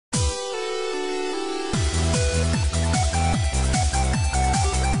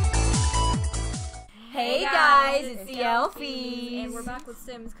guys, it's the Elfies. And we're back with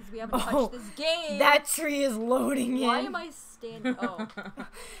Sims because we haven't touched this game. That tree is loading in. Why am I standing? Oh.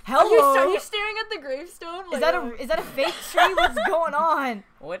 Hello. Are you staring at the gravestone? Like, is that a fake tree? What's going on?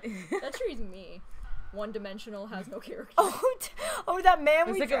 What? That tree's me. One dimensional, has no character. Oh, that man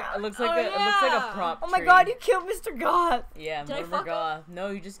it we drowned. It looks like a prop Oh my tree. god, you killed Mr. Goth. Yeah, Did I fuck Goth. No,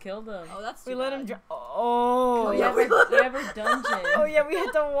 you just killed him. Oh, that's We too let bad. him drown. Oh, yeah, we have our dungeon. Oh yeah, we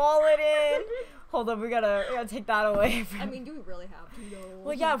had to wall it in. Hold up, we gotta take that away. I mean, do we really have to? No.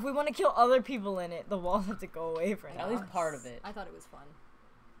 Well, yeah, if we want to kill other people in it, the walls have to go away for now. At least part of it. I thought it was fun.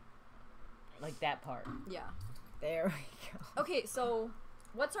 Like that part. Yeah. There we go. Okay, so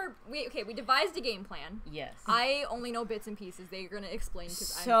what's our... we devised a game plan. Yes. I only know bits and pieces. They're going to explain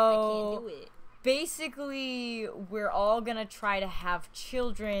because I can't do it. Basically, we're all gonna try to have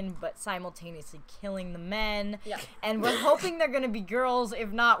children, but simultaneously killing the men. Yeah. And we're hoping they're gonna be girls.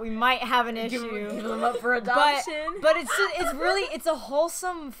 If not, we might have an issue. Give them up for adoption. But it's a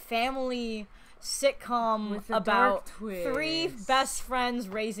wholesome family sitcom with a about dark twist. 3 best friends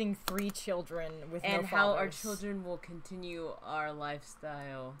raising 3 children with no fathers. And how our children will continue our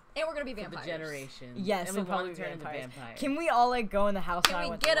lifestyle. And we're gonna be for vampires. the generation. Yes, and we'll we'll probably be turn into vampires. vampires. Can we all like go in the house?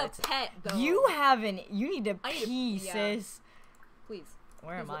 Can we get a pet though? You need to pee, sis. Please.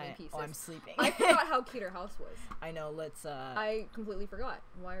 Where am I? Oh, I'm sleeping. I forgot how cute our house was. I know. Let's. I completely forgot.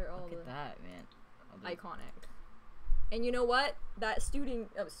 Why are all look at that, man? Iconic. And you know what? That student.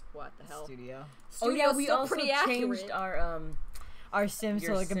 What the hell? Studio. Oh yeah, we still also pretty changed accurate. our Sims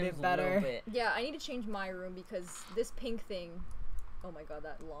to look a bit better. Yeah, I need to change my room because this pink thing. Oh my god,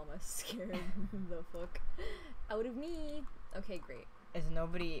 that llama scared the fuck out of me. Okay, great. Is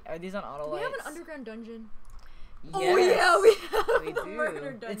nobody? Are these on auto Do we have lights? an underground dungeon? Yes. Oh yeah, we have We a do.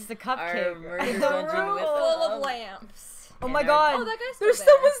 murder dungeon. It's the cupcake. Our murder The dungeon room. with full of lamps. Oh my god. Oh, that guy's still There's there.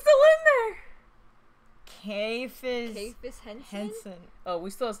 someone still in there. Cafis Henson? Oh, we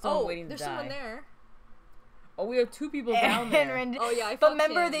still have someone waiting to there's die. someone there. Oh, we have 2 people down there. Oh yeah, I But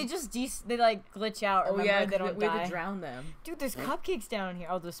remember, him. they just they like glitch out. Oh remember? yeah, they don't we die. have to drown them. Dude, there's cupcakes down here.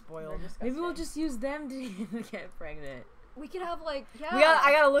 Oh, they're spoiled. Maybe we'll just use them to get pregnant. We could have like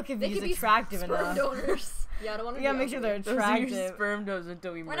I gotta look if they he's could be attractive sperm enough. donors. Yeah, I don't want to. We gotta make sure they're attractive. Those are your sperm donors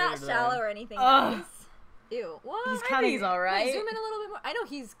until we We're murder not shallow them. or anything, guys. Ew. What? He's alright. Wait, zoom in a little bit more. I know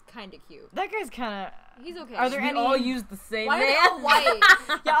he's kind of cute. That guy's kind of. He's okay. Are there We any? all use the same Why are man. they all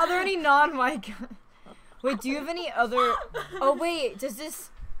white? Yeah, are there any non-white guys? Wait, do you have any other? Oh wait, does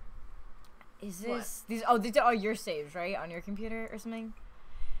this? Is this these? Oh, these are all your saves, right, on your computer or something?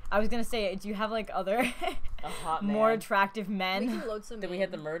 I was gonna say, do you have like other A hot more man. attractive men? We can load some. Then we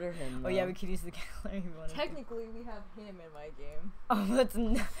had to murder him. Oh yeah, we could use the killer if you wanted. Technically, we have him in my game. Oh, that's.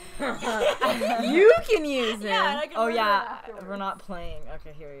 You can use him. Yeah, and I can Oh murder him yeah, afterwards. we're not playing.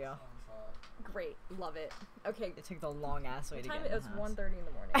 Okay, here we go. Great, love it. Okay, It took the long ass way to time get. it was in the house. 1:30 in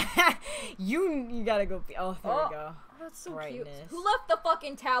the morning. You gotta go. Oh, there we go. Oh, that's so Brightness. cute. Who left the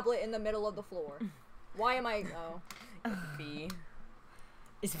fucking tablet in the middle of the floor? Why am I? Oh, B.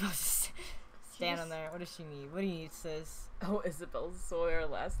 Isabel just stand on there. What does she need? What do you need, sis? Oh, Isabel Sawyer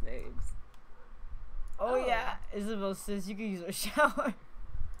last names. Oh, Oh. yeah, Isabel says you can use a shower.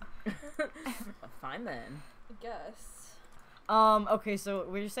 Fine then. I guess. Okay, so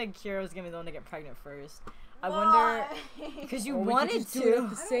we're just saying Kira's gonna be the one to get pregnant first. I wonder, because you Or we could wanted just do it to. at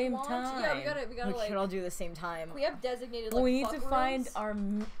the same Yeah, time. we gotta We like. could all do it at the same time. We have designated Well, like. we need fuck to find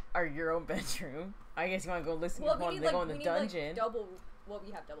rooms. our your own bedroom. I guess you want to go listen Well, to we one. need They like go in the dungeon. Like, double. Well,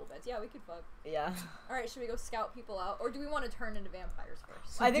 we have double beds. Yeah, we could fuck. Yeah. All right, should we go scout people out, or do we want to turn into vampires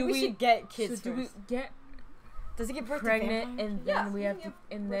first? So I think do we should get kids So do we first. get Does it get birth pregnant to vampire? and Yeah, then we you have can to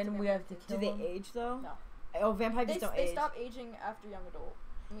give and birth to then we have to vampires. kill Do they them? age though? No. Oh, vampires They, don't they age. stop aging after young adult.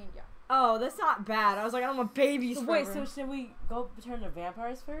 I mean, yeah. Oh, that's not bad. I was like, I don't want babies. So wait, forever. so should we go turn to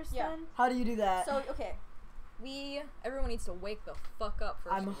vampires first Yeah. then? How do you do that? So okay, everyone needs to wake the fuck up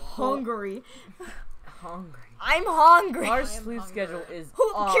first. I'm of all. hungry. Hungry. I'm hungry. Our am sleep hungry. schedule is Who?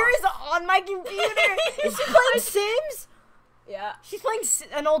 off. Kira's on my computer. Is she playing Sims? Yeah. She's playing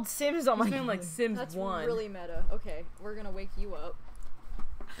an old Sims on my She's playing like computer. Sims That's 1. really meta. Okay, we're gonna wake you up,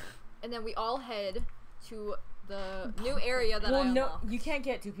 and then we all head to the new area that I Well, no, unlocked. you can't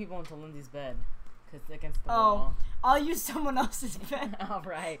get 2 people into Lindsay's bed because it's against the Oh. wall. I'll use someone else's bed. All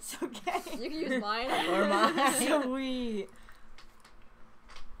right. It's okay. You can use mine. Or mine. Sweet.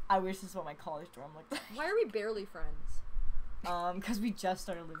 I wish this is what my college dorm looked like. Why are we barely friends? Because we just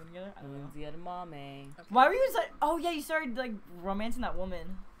started living together. I don't know. Lindsay had a mommy. Okay. Why were you oh yeah, you started like romancing that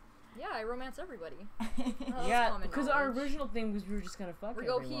woman. Yeah, I romance everybody. yeah. That's Yeah, common because our knowledge. original thing was we were just gonna fuck We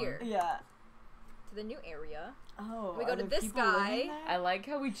go everyone. here. to the new area. Oh, We go are to there this people living guy. there? I like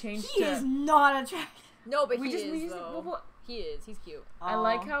how we changed He is to. not attractive. No, but We he just is, we just though. well, He is. He's cute. I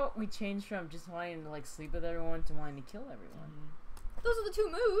like how we changed from just wanting to like sleep with everyone to wanting to kill everyone. Those are the two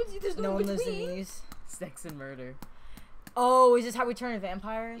moods. There's no, No in one lives in between. these. Sex and murder. Oh, is this how we turn into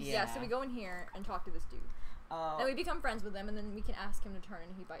vampires? Yeah, so we go in here and talk to this dude. Oh. Then we become friends with him, and then we can ask him to turn,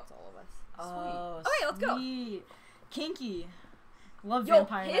 and he bites all of us. Oh, Okay, let's go. sweet. Kinky. Love Yo,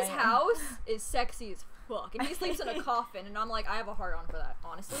 vampire his night. house is sexy as fuck, and he sleeps in a coffin, and I'm like, I have a hard on for that.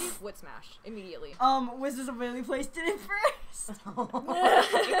 Honestly, would smash immediately. Was this a really placed it in first?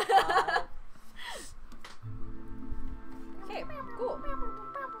 Okay, cool.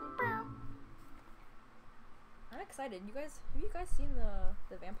 I'm excited. Have you guys seen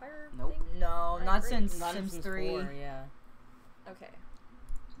the vampire Nope. thing? No, Alright, not great. since Not in Sims Sims 3. 4, yeah. Okay.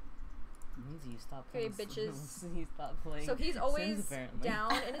 Means you stop Okay, playing bitches. Sims. You stop playing So he's Sims, always apparently.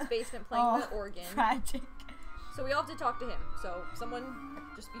 down in his basement playing Oh, the organ. Tragic. So we all have to talk to him. So someone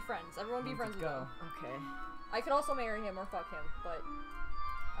just be friends. Everyone be friends with him. Okay. I could also marry him or fuck him, but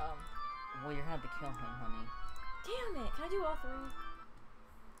Well, you're gonna have to kill him, honey. damn it! Can I do all three?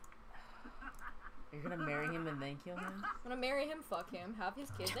 You're gonna marry him and then kill him? I'm gonna marry him, fuck him, have his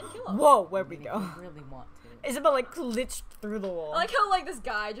kids, then kill him. Whoa, where'd I we mean, go? if you really want to. Isabel like glitched through the wall. I like how like this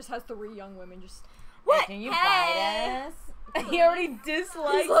guy just has 3 young women just. What? Can you Hey! bite us? He already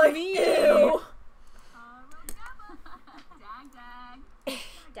dislikes He's like, me. ew.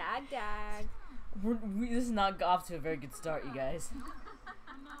 Dag dag. This is not off to a very good start, you guys.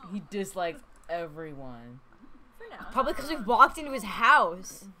 He dislikes everyone. For now. Probably because we walked into his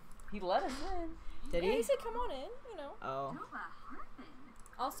house. He let us in. Did Yeah, he? he said come on in, you know. Oh.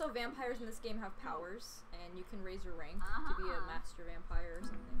 Also, vampires in this game have powers, and you can raise your rank to be a master vampire or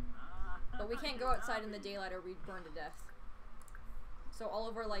something. But we can't go outside in the daylight or we'd burn to death. So all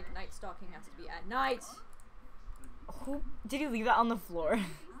of our like night stalking has to be at night. Who did you leave that on the floor?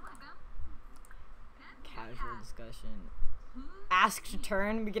 Casual discussion. Ask to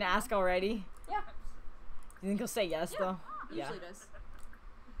turn. We can ask already. Yeah, You think he'll say yes though? usually does.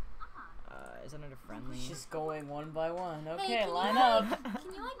 Is that a friendly? He's just going one by one. Hey, Okay, can you, line like- up.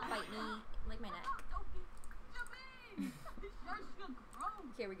 Can you like bite me, like my neck?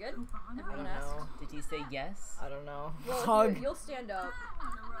 Okay, we good? I Everyone don't asked. know. Did he say yes? I don't know. Well, Hug. you'll stand up.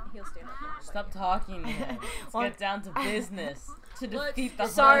 He'll stand up. and he'll Stop bite talking to him. Let's Well, get down to business. To you. Let's defeat the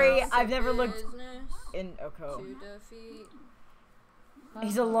Sorry, Huns. I've never looked business in Oko. to defeat.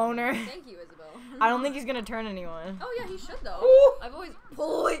 He's a loner. Thank you, Isabel. I don't think he's gonna turn anyone. Oh yeah, he should though. Ooh. I've always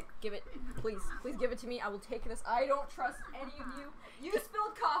pull it. Give it, please give it to me. I will take this. I don't trust any of you. You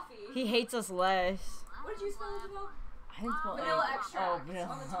spilled coffee. He hates us less. What did you spill, Isabel? I didn't spell Vanilla any- extract Oh, vanilla.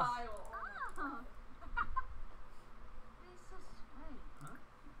 on the tile.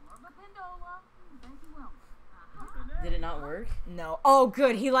 Did it not work? No. Oh,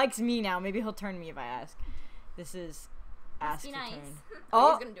 good. He likes me now. Maybe he'll turn me if I ask. This is ask be to nice. turn.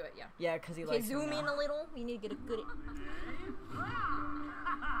 Oh, Oh, he's gonna do it. Yeah. yeah, because he Okay, likes me zoom now. in a little. We need to get a good.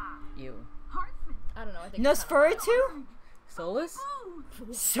 You. I don't know. I think. it's kinda wild. Nosferatu? Solus?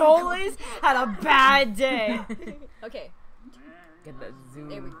 Solis had a bad day. Okay. Get that zoom.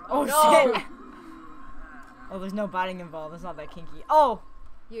 There we go. Oh, no! shit. Oh, there's no biting involved. It's not that kinky. Oh.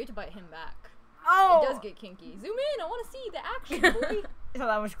 You have to bite him back. Oh. It does get kinky. Zoom in. I want to see the action, boy. It's not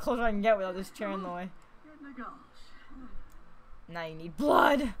that much closer I can get without this chair in the way. Now you need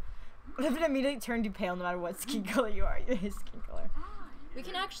blood. What if it immediately turned you pale no matter what skin color you are? You're his skin color. We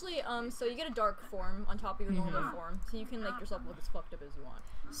can actually, so you get a dark form on top of your normal form, so you can make yourself look as fucked up as you want,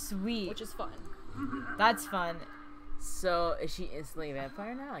 Sweet. which is fun. That's fun. So, is she instantly a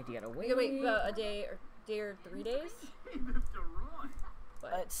vampire now? Like, you gotta wait? We can wait a day or 3 days.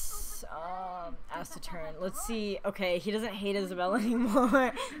 But Let's ask to turn. Let's see. Okay, he doesn't hate Isabel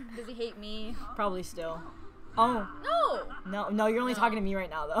anymore. does he hate me? Probably still. Oh No. no, you're only No. talking to me right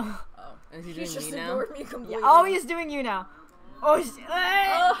now though. Oh. Is he He's doing just me now? ignored me completely. Yeah. Oh, he's doing you now. Oh,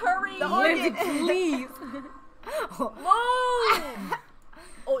 hurry! The Lindsay, organ. please! Move!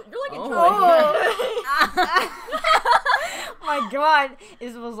 Oh, you're like a Oh Oh. My God,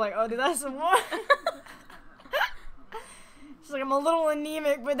 Isabel's like, oh, do that some more. She's like, I'm a little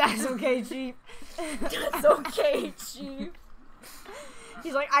anemic, but that's okay, Chief. That's okay, Chief.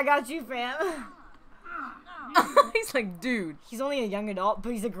 He's like, I got you, fam. He's like, dude. He's only a young adult,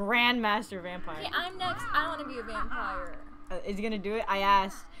 but he's a grandmaster vampire. Okay, I'm next. I want to be a vampire. Is he gonna do it? I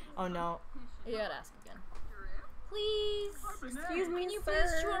asked. Oh no. You gotta ask again. Please. Excuse me, Can you please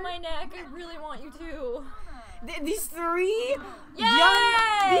chew on my neck? I really want you to. These three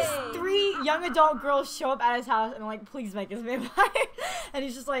young adult girls show up at his house and are like, please make us a vampire. And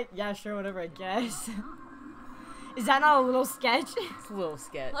he's just like, yeah, sure, whatever, I guess. Is that not a little sketch? It's a little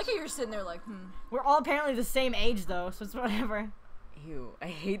sketch. I like how you're sitting there like, We're all apparently the same age though, so it's whatever. Ew, I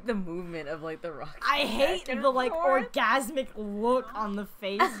hate the movement of like the rock. I hate the like orgasmic look on the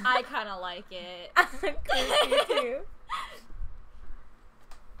face. I kind of like it. Me too.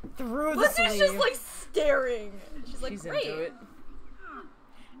 Through the Lindsay's sleeve. just like staring. She's like, She's great. into it.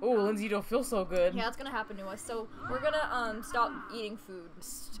 Oh, Lindsay, you don't feel so good. Yeah, it's gonna happen to us. So we're gonna stop eating food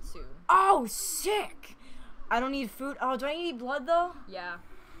soon. Oh, sick! I don't need food. Oh, do I need blood though? Yeah.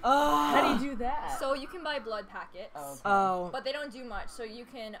 Oh. How do you do that? So you can buy blood packets. Oh, okay. Oh. But they don't do much. So you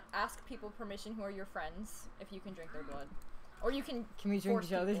can ask people permission who are your friends if you can drink their blood. Or you can Can we drink force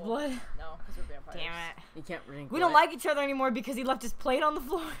each other's people. blood? No, because we're vampires. Damn it. You can't drink. We don't like each other anymore because he left his plate on the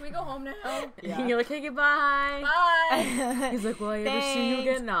floor. Can we go home now? Yeah. You're like, hey, goodbye. Bye! He's like, will I ever see you Thanks.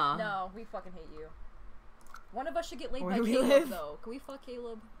 again? Nah. No, we fucking hate you. One of us should get laid Where by do we Caleb, live? though. Can we fuck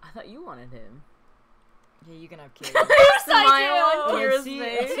Caleb? I thought you wanted him. Yeah, you can have kids. Smile on Let's Kira's see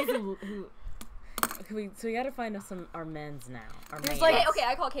face. who. Okay, so we gotta find us our men's now. Our There's mains. like- Okay,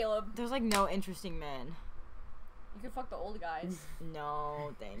 I call Caleb. There's like no interesting men. You can fuck the old guys.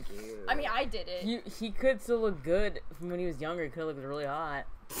 No, thank you. I mean, I did it. He could still look good from when he was younger. He could have looked really hot.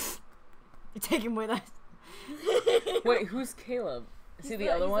 You take him with us. Wait, who's Caleb? Is he the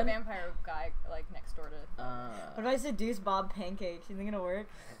other he's one? the vampire guy, like, next door to... What if I seduce Bob Pancakes? You think it'll work?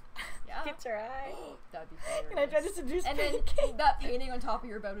 yeah. try. That'd be Can I try to hilarious. seduce And then Pancakes? that painting on top of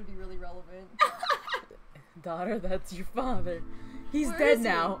your bed would be really relevant. Daughter, that's your father. He's Where dead is he?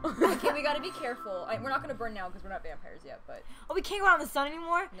 now. Okay, we gotta be careful. We're not gonna burn now because we're not vampires yet, but... Oh, we can't go out in the sun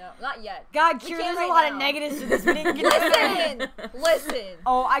anymore? No, not yet. God, We Kira, can't there's a right lot now. of negatives to this. We didn't get Listen!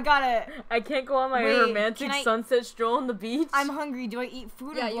 Oh, I gotta. I can't go on my Wait, romantic can I- sunset stroll on the beach. I'm hungry. Do I eat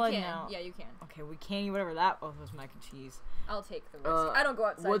food Yeah, or you blood can. now? Yeah, you can. Okay, we can't eat whatever that was mac and cheese. I'll take the risk. I don't go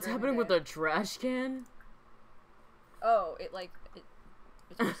outside. What's during happening the with day. the trash can? Oh, it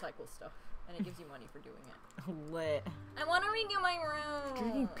recycles stuff, and it gives you money for doing it. Lit. I want to redo my room.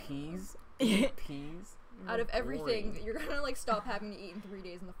 Drinking peas? Peas? Out of everything, Boring. you're gonna like stop having to eat in 3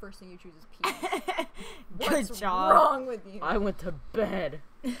 days, and the first thing you choose is peas. Good What's job. wrong with you? I went to bed.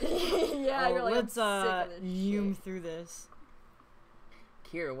 Yeah, Oh, you're like, let's I'm sick of this zoom shit. through this.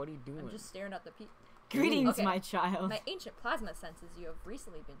 Kira, what are you doing? I'm just staring at the peas. Greetings, Okay. my child. My ancient plasma senses, you have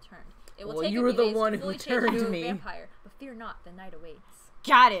recently been turned. It will Well, take you a were few the days to one who fully change turned into a me. vampire, but fear not, the night awaits.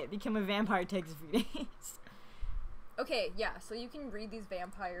 Got it. Become a vampire takes a few days. Okay, yeah, so you can read these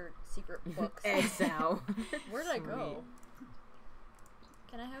vampire secret books. Eggs out. Where did I go?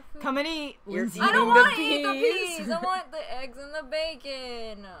 Can I have food? Come and eat. You're Lindsay. I don't eating the want to eat the peas. peas. I want the eggs and the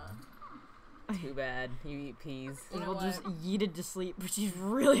bacon. Too bad. You eat peas. You know We'll what? just yeeted to sleep, but she's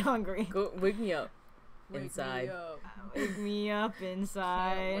really hungry. Go wake me up. Wake Inside. Me up. Wake me up Can't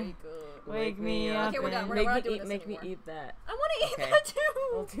inside. wake up. Wake me up. Okay, we're done. We're and- not Make doing me eat. this Make me anymore. eat that. I want to eat Okay. that too.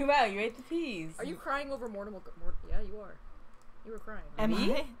 Well, too bad. You ate the peas. Are you crying over Mortimer? Yeah, you are. You were crying. Am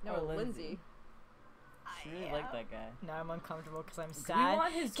Me? I? No, Or Lindsay. She really like that guy. No, I'm uncomfortable because I'm Do we sad.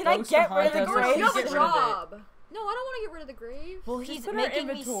 want his Can I ghost get to rid of haunt the us, or grave? You should have we a get rid of it? job. No, I don't want to get rid of the grave. Well, Just he's put our making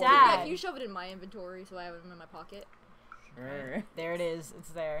me inventory. Yeah, sad. you shove it in my inventory so I have them in my pocket. Sure. There it is. It's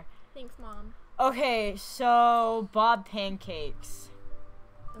there. Thanks, Mom. Okay, so Bob Pancakes.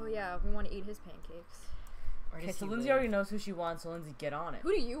 Oh yeah, we want to eat his pancakes. Where Okay, does so he Lindsay live? already knows who she wants, so Lindsay, get on it.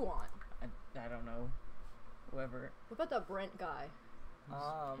 Who do you want? I don't know. Whoever. What about that Brent guy?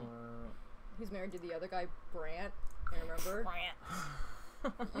 Um, Who's married to the other guy, Brant? You remember?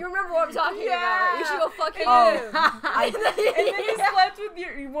 Brant. You remember what I'm talking about? Right? You should go fuck him. And then you slept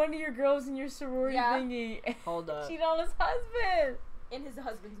with one of your girls in your sorority Yeah. thingy. Hold up. Cheated on his husband. In his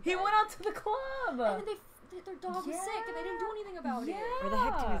husband's bed. He went out to the club. And then their dog was sick and they didn't do anything about it. Where the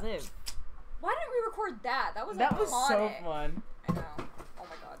heck do we live? Why didn't we record that? That was That was so iconic. fun. I know. Oh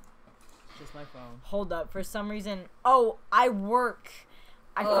my god. Just my phone. Hold up. For some reason. Oh, I work.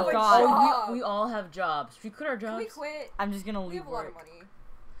 I Oh, forgot. job. We all have jobs. Should we quit our Can jobs? we quit? I'm just gonna We leave have a lot of work. money.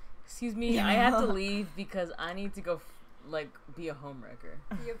 Excuse me, I have to leave because I need to go, be a homewrecker.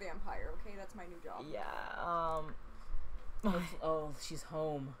 Be a vampire, okay? That's my new job. Yeah. Oh, she's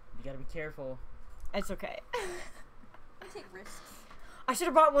home. You gotta be careful. It's okay. I take risks. I should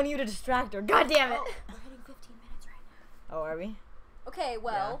have brought one of you to distract her. God damn it. Oh, we're hitting 15 minutes right now. Oh, are we? Okay,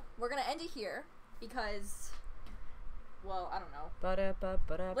 well, we're gonna end it here because, well, I don't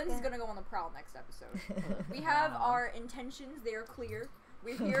know. Lindsay's gonna go on the prowl next episode. We have our intentions, they are clear.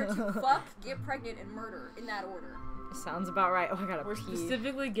 We're here to fuck, get pregnant, and murder in that order. Sounds about right. Oh, I gotta We're pee.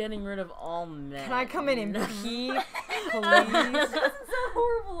 specifically getting rid of all men. Can I come in and pee, This please? doesn't sound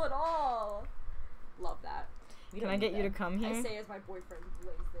horrible at all. Love that. Can I get you to come here? I say as my boyfriend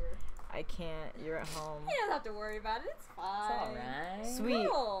lays there. I can't. You're at home. You don't have to worry about it. It's fine. It's alright. Sweet.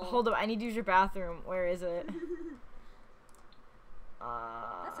 No. Hold up. I need to use your bathroom. Where is it?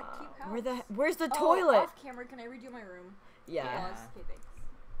 That's a cute house. Where's the Oh, toilet? off camera, can I redo my room? Yeah. Pause. Okay, thanks.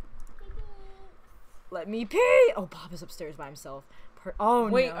 Let me pee. Oh, Bob is upstairs by himself. Oh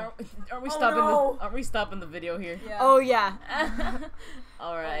Wait, no. aren't we Oh, stopping? no. Aren't we stopping the video here? Yeah. Oh yeah.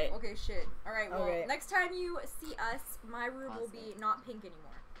 All right. Oh, okay, shit. Alright, well, Okay. next time you see us, my room will be not pink anymore.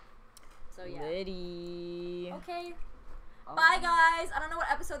 So, yeah. Liddy. Okay. Oh. Bye, guys. I don't know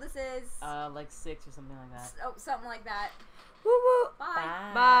what episode this is. Like 6 or something like that. Oh, something like that. Woo woo.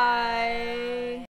 Bye. Bye.